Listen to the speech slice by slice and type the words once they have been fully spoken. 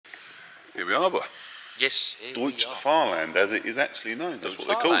Here we are, but Yes, DEUTZ Land, as it is actually known. That's what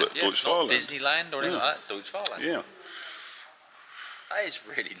they call it. Yeah. DEUTZ Land. Disneyland or anything like that. DEUTZ Land. Yeah. That is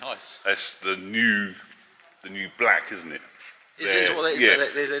really nice. That's the new black, isn't it?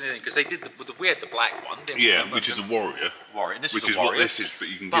 There's anything because they did we had the black one. Didn't we? Which is a Warrior. And this which is is what this is, but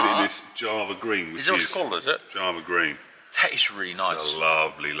you can get it in this Java green, which is colour, is it? Java green. That is really nice. It's a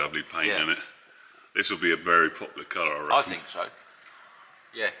lovely, lovely paint, isn't it? This will be a very popular colour, I reckon. I think so.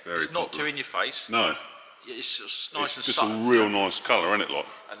 Yeah, very it's not popular. too in your face. No. It's just nice and just subtle. a real nice colour, isn't it, like?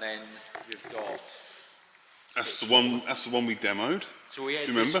 And then you've got. That's the one. That's the one we demoed. So we had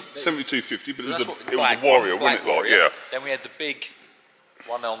do you remember? 7250, but so it was a Warrior, wasn't it? Like, yeah. Then we had the big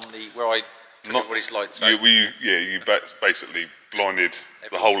one on the where I took everybody's lights out. You basically blinded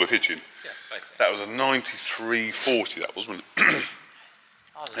the whole of Hitchin. Yeah, basically. That was a 9340. That was, wasn't it?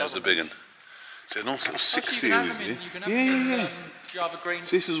 That was the big one. It's a nice little 6 series here. Yeah. Java green.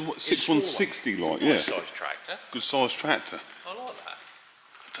 So this is what 6160 like, yeah. Good size tractor. Good size tractor. I like that.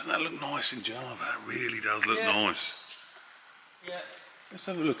 Doesn't that look nice in Java? That really does look nice. Yeah. Let's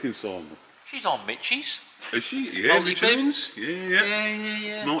have a look inside. She's on Mitchie's. Is she? Yeah, multi-bib.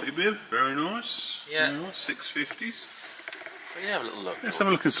 Yeah. Multi-bib, very nice. Yeah. Very nice. 650s. But yeah, have a little look. Let's have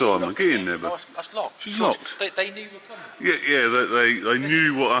a look inside, man. Get in there, but that's locked. She's locked. They knew we were coming. Yeah. They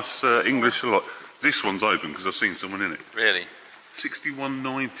knew what us English are like. This one's open because I've seen someone in it. Really?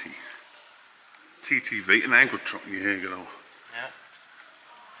 6190. TTV, an Agritron. Yeah, good old. Yeah.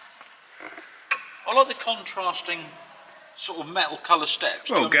 I like the contrasting sort of metal colour steps.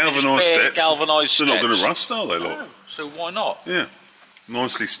 Well, galvanised steps. Galvanised steps. They're not going to rust, are they, lot? No. So why not? Yeah.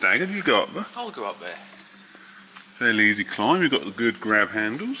 Nicely staggered. You go up there. I'll go up there. Fairly easy climb. You've got the good grab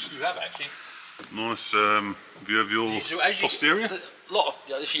handles. You have actually. Nice view of your posterior.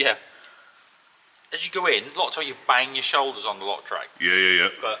 Yeah. As you go in, a lot of time you bang your shoulders on the lock track. Yeah.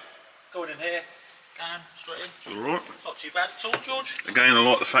 But going in here, straight in. It's alright. Not too bad at all, George. Again, I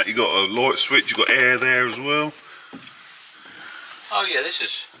like the fact you've got a light switch, you've got air there as well. Oh yeah, this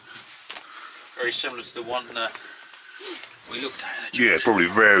is very similar to the one we looked at. Yeah, probably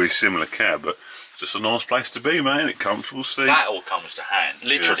very similar cab, but just a nice place to be, man. It's comfortable seat. That all comes to hand.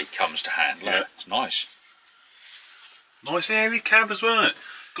 Literally comes to hand. Look, it's nice. Nice airy cab as well, isn't it?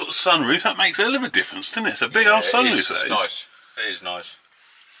 Got the sunroof. That makes a hell of a difference, doesn't it? It's a big old sunroof. It's nice. It is nice.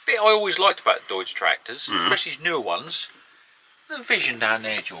 Bit I always liked about Deutz tractors, especially these newer ones, the vision down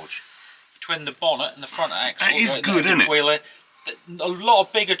there, George, between the bonnet and the front axle. That is good, isn't it? A lot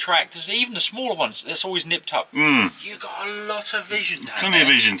of bigger tractors, even the smaller ones, that's always nipped up. You've got a lot of vision down there. Plenty of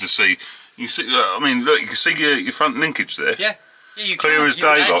vision to see. You see, I mean, look, you can see your front linkage there. Yeah, you clear as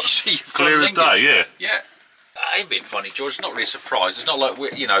day, like. Clear as day, yeah. Ain't been funny, George. It's not really a surprise. It's not like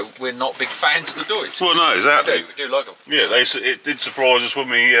we're not big fans of the Deutz. Well, no, exactly. We do like them. Yeah, it did surprise us when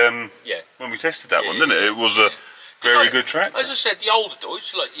we tested that one, didn't it? It was a very good tractor. As I said, the older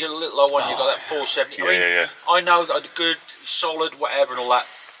Deutz, like your little old one, you got that 470. I know that good, solid, whatever, and all that.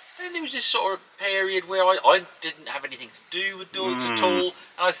 And then there was this sort of period where I didn't have anything to do with Deutz at all, and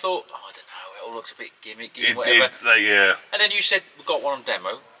I thought, I don't know, it all looks a bit gimmicky, whatever. And then you said we've got one on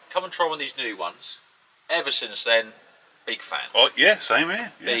demo. Come and try one of these new ones. Ever since then, big fan. Oh yeah, same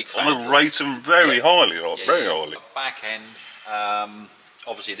here. Big fan. I rate them very highly, very highly. Back end,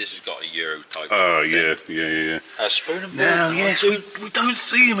 obviously this has got a Euro type. Oh yeah. Spoon and now, yes, we don't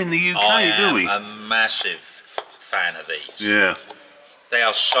see them in the UK, do we? I'm a massive fan of these. Yeah. They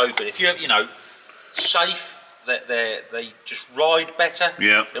are so good. If you safe, they just ride better.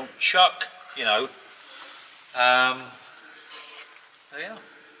 Yeah. They don't chuck. They are.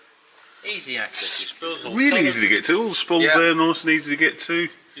 Easy access. Really easy to get to. All the spools there, nice and easy to get to.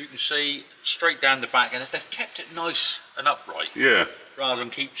 You can see straight down the back, and they've kept it nice and upright. Yeah. Rather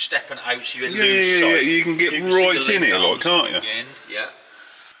than keep stepping out so you lose sight. Yeah, you can get right in it, like, can't you? Again, yeah.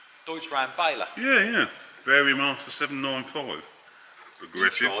 Deutz baler. Yeah. Very Master 795.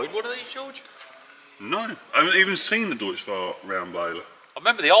 Progressive. You tried one of these, George? No, I haven't even seen the Deutzfahr round baler. I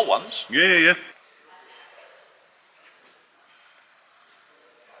remember the old ones. Yeah.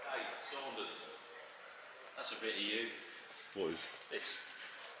 That's a bit of you. What is? This.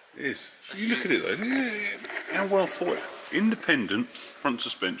 It is. You look at it though. Yeah. How well thought. Independent front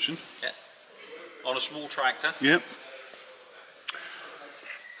suspension. Yeah. On a small tractor. Yep.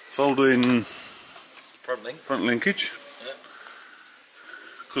 Folding front linkage. Yeah.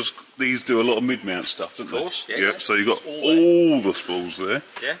 Because these do a lot of mid-mount stuff, don't they? Of course. Yeah. Yep. So you've got all the spools there.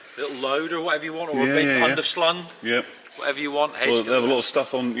 Yeah. Little loader, whatever you want, or a big underslung. Yep. Whatever you want. Well, they have a lot of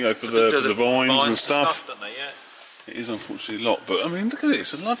stuff on, for the vines and stuff. Don't they? Yeah. It is unfortunately a lot, but I mean, look at it.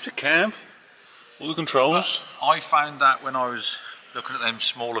 It's a lovely cab. All the controls. But I found that when I was looking at them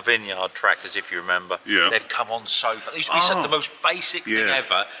smaller vineyard tractors, if you remember, they've come on so far. They used to be the most basic thing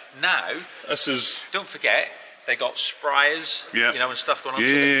ever. Now, don't forget, they got sprayers, you know, and stuff going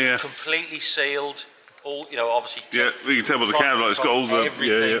on. Completely sealed. All, you know, obviously. Yeah, you can tell by the camera, like, it's got all the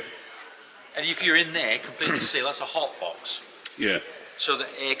everything. And if you're in there, completely sealed, that's a hot box. Yeah. So the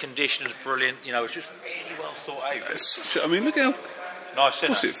air conditioner's brilliant. You know, it's just really well thought out. It's such a, I mean, look how nice.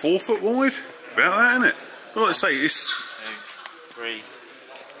 What's it? 4 foot wide? About that, isn't it? But like I say, it's 2, 3,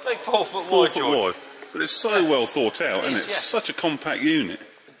 like 4 foot wide. 4 foot wide, but it's so well thought out, isn't it? It's such a compact unit.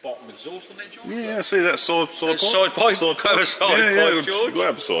 Bottom exhaust on it, George? Yeah, see that side pipe? Side pipe? Side pipe, George. You've got to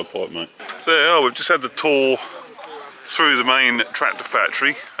have a side pipe, mate. So we've just had the tour through the main tractor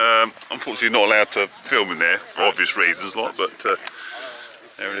factory. Unfortunately not allowed to film in there for obvious reasons, like, but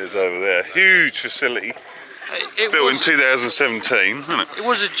there it is over there. Huge facility. Built in 2017, isn't it? It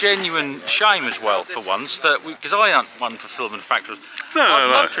was a genuine shame as well for once, that because I aren't one for film manufacturers.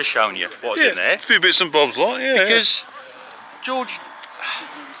 I'd love to have shown you what's in there. A few bits and bobs, like, because, George,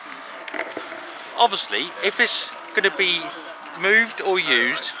 obviously, if it's going to be moved or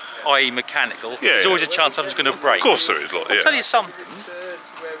used, i.e. mechanical, there's always a chance something's going to break. Of course there is, like, I'll tell you something,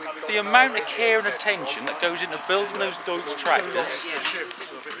 the amount of care and attention that goes into building those Deutz tractors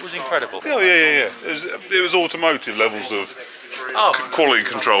was incredible. It was automotive levels of quality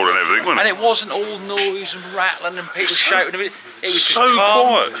control and everything, wasn't it? And it wasn't all noise and rattling and people shouting. It was just so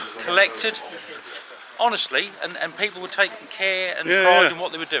calm, quiet, collected, honestly, and people were taking care and pride in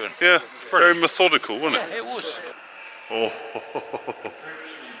what they were doing. Yeah, very methodical, wasn't it? Yeah, it was. Oh,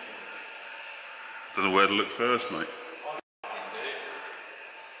 don't know where to look first, mate.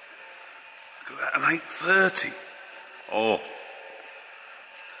 Look at that, an 830. Oh.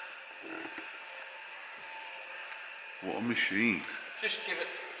 What a machine. Just give it.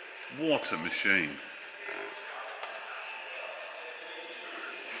 What a machine.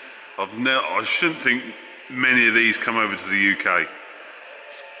 I shouldn't think many of these come over to the UK.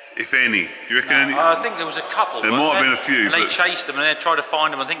 If any. Do you reckon any? I think there was a couple. There might have been a few. And they chased them and they tried to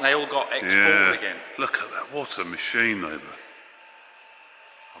find them. I think they all got exported again. Look at that. What a machine, neighbour.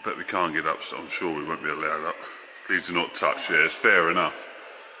 I bet we can't get up, so I'm sure we won't be allowed up. Please do not touch. Yeah, it's fair enough.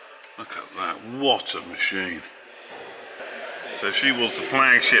 Look at that. What a machine. So she was the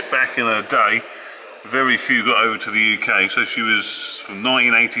flagship back in her day. Very few got over to the UK. So she was from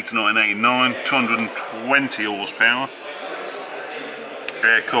 1980 to 1989, 220 horsepower.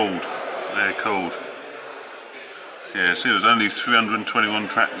 Air cooled. Air cooled. Yeah, see, there was only 321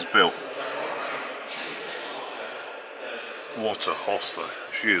 tractors built. What a hoss, though.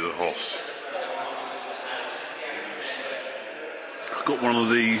 She is a hoss. I've got one of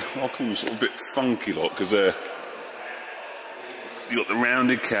the, I'll call them sort of a bit funky lot, because they're, you got the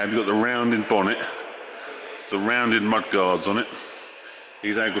rounded cab, you got the rounded bonnet, the rounded mudguards on it.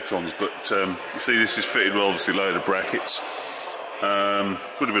 These Agrotrons, but you see this is fitted with obviously loader brackets. Would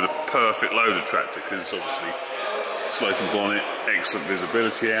have been a perfect loader tractor because obviously sloping bonnet, excellent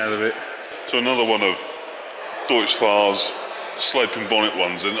visibility out of it. So another one of Deutz Fahr's sloping bonnet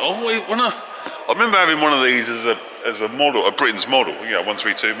ones, and I remember having one of these as a model, a Britain's model,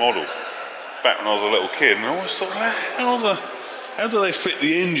 132 model, back when I was a little kid, and I always thought, how do they fit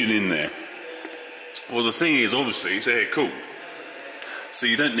the engine in there? Well, the thing is, obviously, it's air cooled, so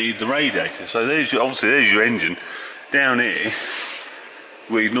you don't need the radiator. So there's your engine. Down here,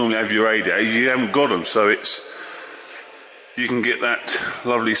 where you normally have your radiators, you haven't got them, so you can get that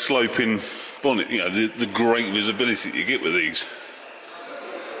lovely sloping bonnet, the great visibility that you get with these.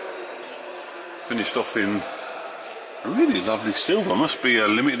 Finished off in a really lovely silver. Must be a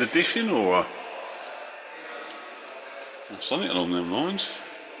limited edition or something along them lines.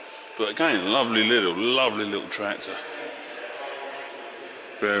 But again, lovely little tractor.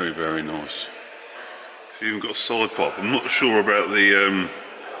 Very, very nice. She's even got a side pipe. I'm not sure about the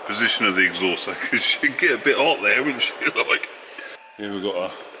position of the exhaust, because she'd get a bit hot there, wouldn't she? Like, here we've got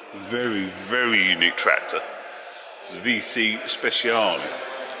a very, very unique tractor. It's a VC Speciale.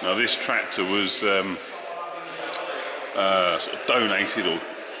 Now this tractor was sort of donated or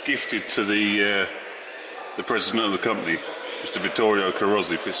gifted to the president of the company, Mr. Vittorio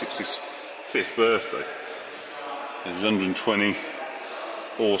Carozzi, for his 65th birthday. It's 120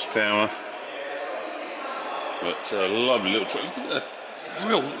 horsepower. But lovely little truck. Look at that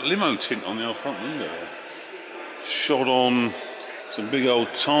real limo tint on the old front window there. Shot on some big old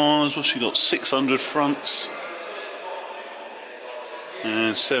tyres. What's she got? 600 fronts.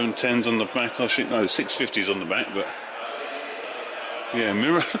 And 710s on the back. I think, no, 650s on the back, but yeah,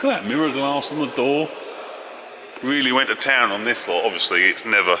 mirror. Look at that mirror glass on the door. Really went to town on this lot. Obviously, it's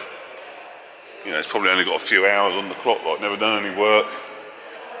never you know, it's probably only got a few hours on the clock, like never done any work,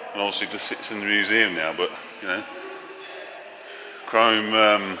 and obviously just sits in the museum now. But you know, chrome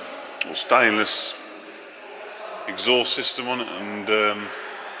or stainless exhaust system on it, and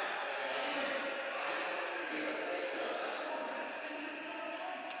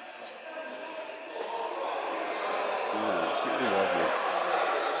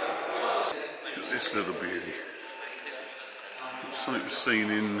this little beauty. It's something we've seen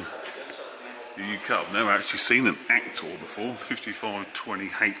in the UK. I've never actually seen an Actor before.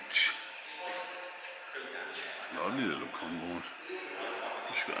 5520H. Lovely little convoy.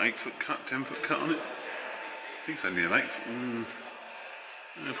 It's got 8-foot cut, 10-foot cut on it. I think it's only an 8-foot.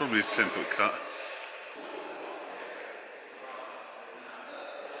 Yeah, probably is 10-foot cut.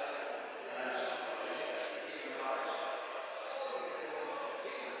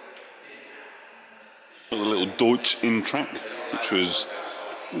 Got the little Deutz in-track, which was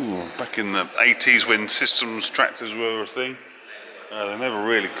back in the 80s when systems tractors were a thing. They never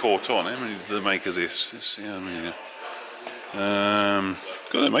really caught on. How many did they make of this? Let's see how many. God,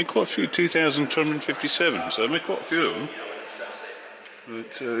 they make quite a few. 2,257. So they make quite a few of them. But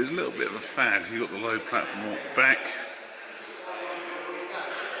it's a little bit of a fad. You've got the low platform at the back.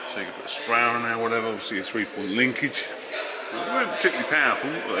 So you can put a sprayer on there, whatever. Obviously a 3-point linkage. They weren't particularly powerful,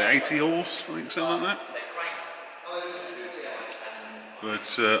 like 80 horse, I think, something like that.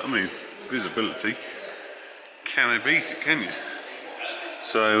 But, I mean, visibility, can I beat it, can you?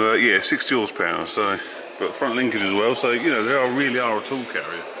 So, yeah, 60 horsepower, so, but front linkage as well, so, you know, they really are a tool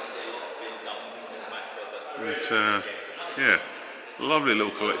carrier. But, yeah, lovely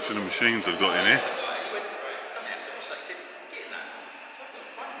little collection of machines I've got in here.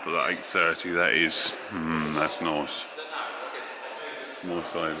 But that 830, that is, that's nice. My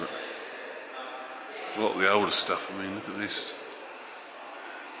favourite. A lot of the older stuff, I mean, look at this.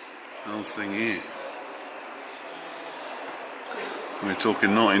 Whole thing here. We're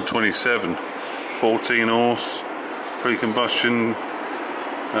talking 1927, 14 horse, pre-combustion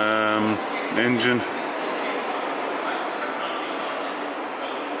engine.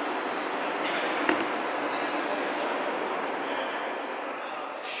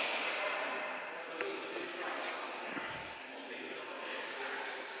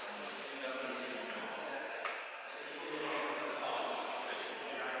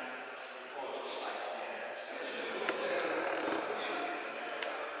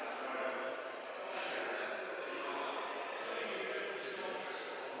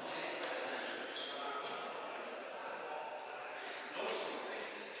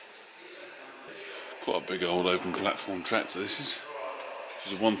 Quite a big old open platform tractor this is.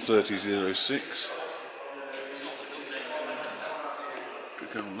 This is a 13006.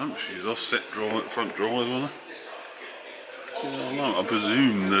 Big old lump sheet, offset drawer, front drawers on it. Yeah, I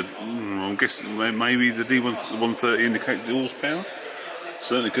presume that, I'm guessing maybe the D130 indicates the horsepower.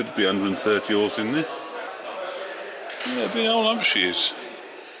 Certainly could be 130 horse in there. Yeah, big old lump sheets.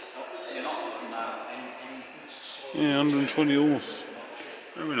 Yeah, 120 horse.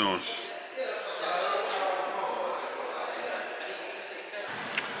 Very nice.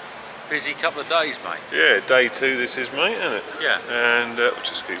 Busy couple of days, mate. Yeah, day 2 this is, mate, isn't it? Yeah. And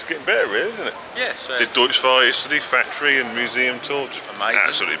just keeps getting better, really, isn't it? Yeah. So did DEUTZ FAHR yesterday, factory and museum tour. Just amazing.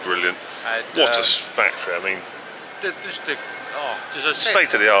 Absolutely brilliant. And, what a factory, I mean. There's a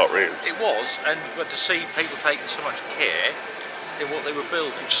state of the art, really. It was, but to see people taking so much care in what they were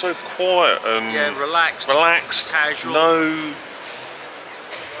building. It was so quiet and relaxed, casual.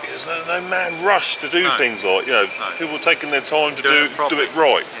 There's no mad rush to do things like, you know, people taking their time to do it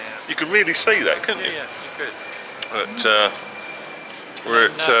right. Yeah. You could really see that, couldn't you? Yeah, you could. But we're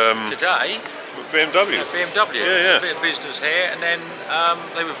at today. BMW. BMW. Yeah. A bit of business here, and then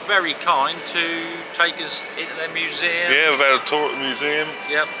they were very kind to take us into their museum. Yeah, we've had a tour at the museum.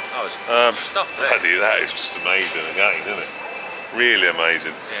 Yep. Oh, stuff there. That is just amazing again, isn't it? Really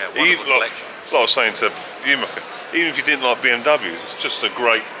amazing. Yeah, wonderful collection. Like I was saying to you, even if you didn't like BMWs, it's just a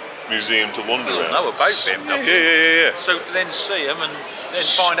great museum to wander around. Know about BMW. Yeah. So to then see them and then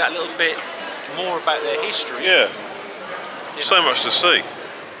find out a little bit more about their history. Yeah. So much to see.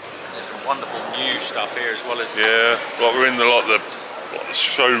 There's some wonderful new stuff here as well as. Yeah. Like we're in the the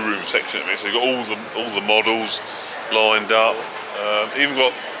showroom section of it. So you've got all the models lined up. Even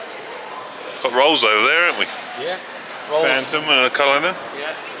got Rolls over there, haven't we? Yeah. Rolls. Phantom and a Collings.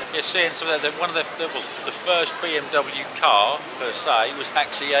 Yeah. You're seeing some of the first BMW car per se was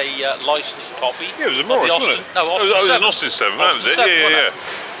actually a licensed copy. Yeah, it was a Morris, wasn't it? No, Austin 7. It was an Austin 7. That was it. Yeah.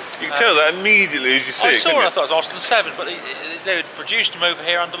 You can tell that immediately as you see it. I saw it. I thought it was Austin 7, but they had produced them over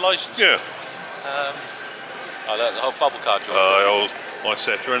here under license. Yeah. The whole bubble car joint. The old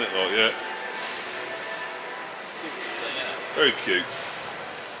Isetta, isn't it? Like, yeah. Very cute.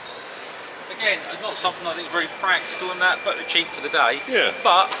 Again, not something I think is very practical and that, but cheap for the day. Yeah.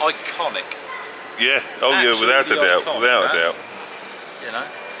 But iconic. Yeah. Oh yeah, without a doubt. Without a doubt. You know.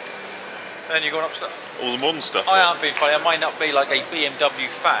 Then you're going upstairs. All the modern stuff. I aren't being funny. I might not be like a BMW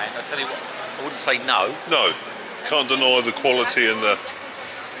fan. I tell you what, I wouldn't say no. No. Can't deny the quality and the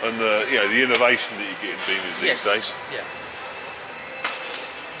you know, the innovation that you get in Beamers these days. Yeah.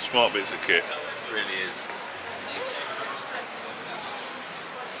 Smart bits of kit. It really is.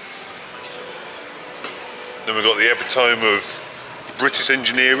 Then we've got the epitome of British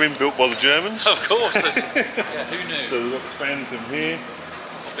engineering built by the Germans. Of course. Yeah, who knew? So we've got the Phantom here.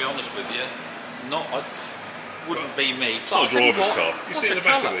 I'll be honest with you, wouldn't be me. It's not a driver's car. You sit in the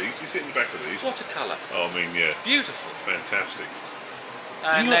back of these. You sit in the back of these. What a colour. Oh, I mean, yeah. Beautiful. Fantastic.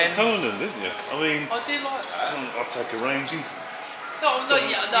 And you liked the Conan, didn't you? I mean, I did like that. I'll take a Rangy. No, But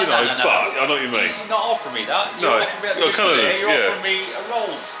I know what you mean. You're not offering me that. No, You're offering me you're offering me a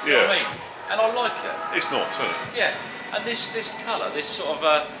roll. You know what I mean? And I like it. It's not, isn't it? Yeah. And this colour, this sort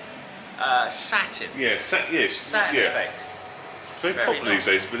of satin. Yeah, yes. Satin effect. It's very popular these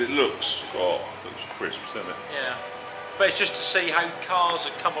days, but it looks crisp, doesn't it? Yeah. But it's just to see how cars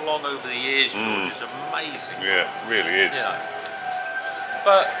have come along over the years, George, is amazing. Yeah, it really is. You know.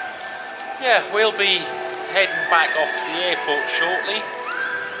 But yeah, we'll be heading back off to the airport shortly.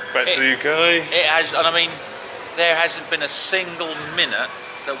 Back to the UK. It has, and I mean, there hasn't been a single minute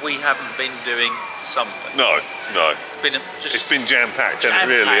that we haven't been doing something. No. It's been jam-packed, and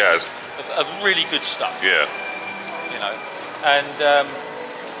it really has. Of really good stuff. Yeah. You know, and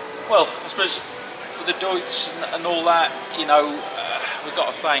well, I suppose for the Deutz and all that, you know, we've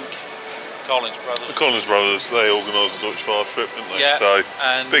got to thank Collings brothers. The Collings brothers, they organised the Deutzfahr trip, didn't they? Yeah. So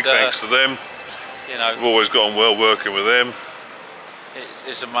and, big thanks to them. You know, we've always gotten well working with them.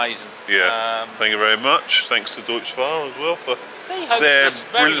 It's amazing. Yeah. Thank you very much. Thanks to Deutzfahr as well for their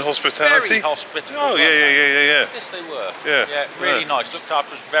brilliant hospitality. Very hospitable. Oh yeah. Yes, they were. Yeah. Really nice. Looked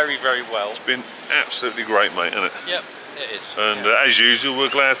after us very, very well. It's been absolutely great, mate, isn't it? Yep, it is. And as usual, we're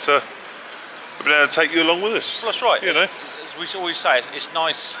glad to be able to take you along with us. Well, that's right. You know, as we always say, it's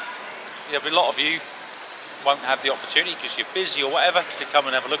nice. Yeah, but a lot of you won't have the opportunity because you're busy or whatever to come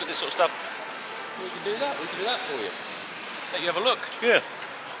and have a look at this sort of stuff. We can do that. We can do that for you. Let you have a look. Yeah.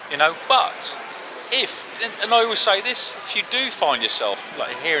 You know, but if, and I always say this, if you do find yourself,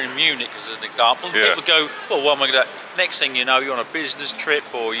 like here in Munich as an example, people go, well, what am I going to do? Next thing you know, you're on a business trip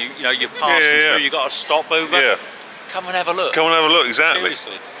or you're passing through, you've got a stopover. Yeah. Come and have a look. Come and have a look, exactly.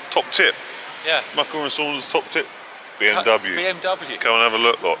 Seriously. Top tip. Yeah. Mucker and Saunders top tip. BMW. BMW. Come and have a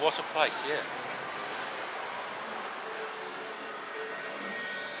look, lot. What a place, yeah.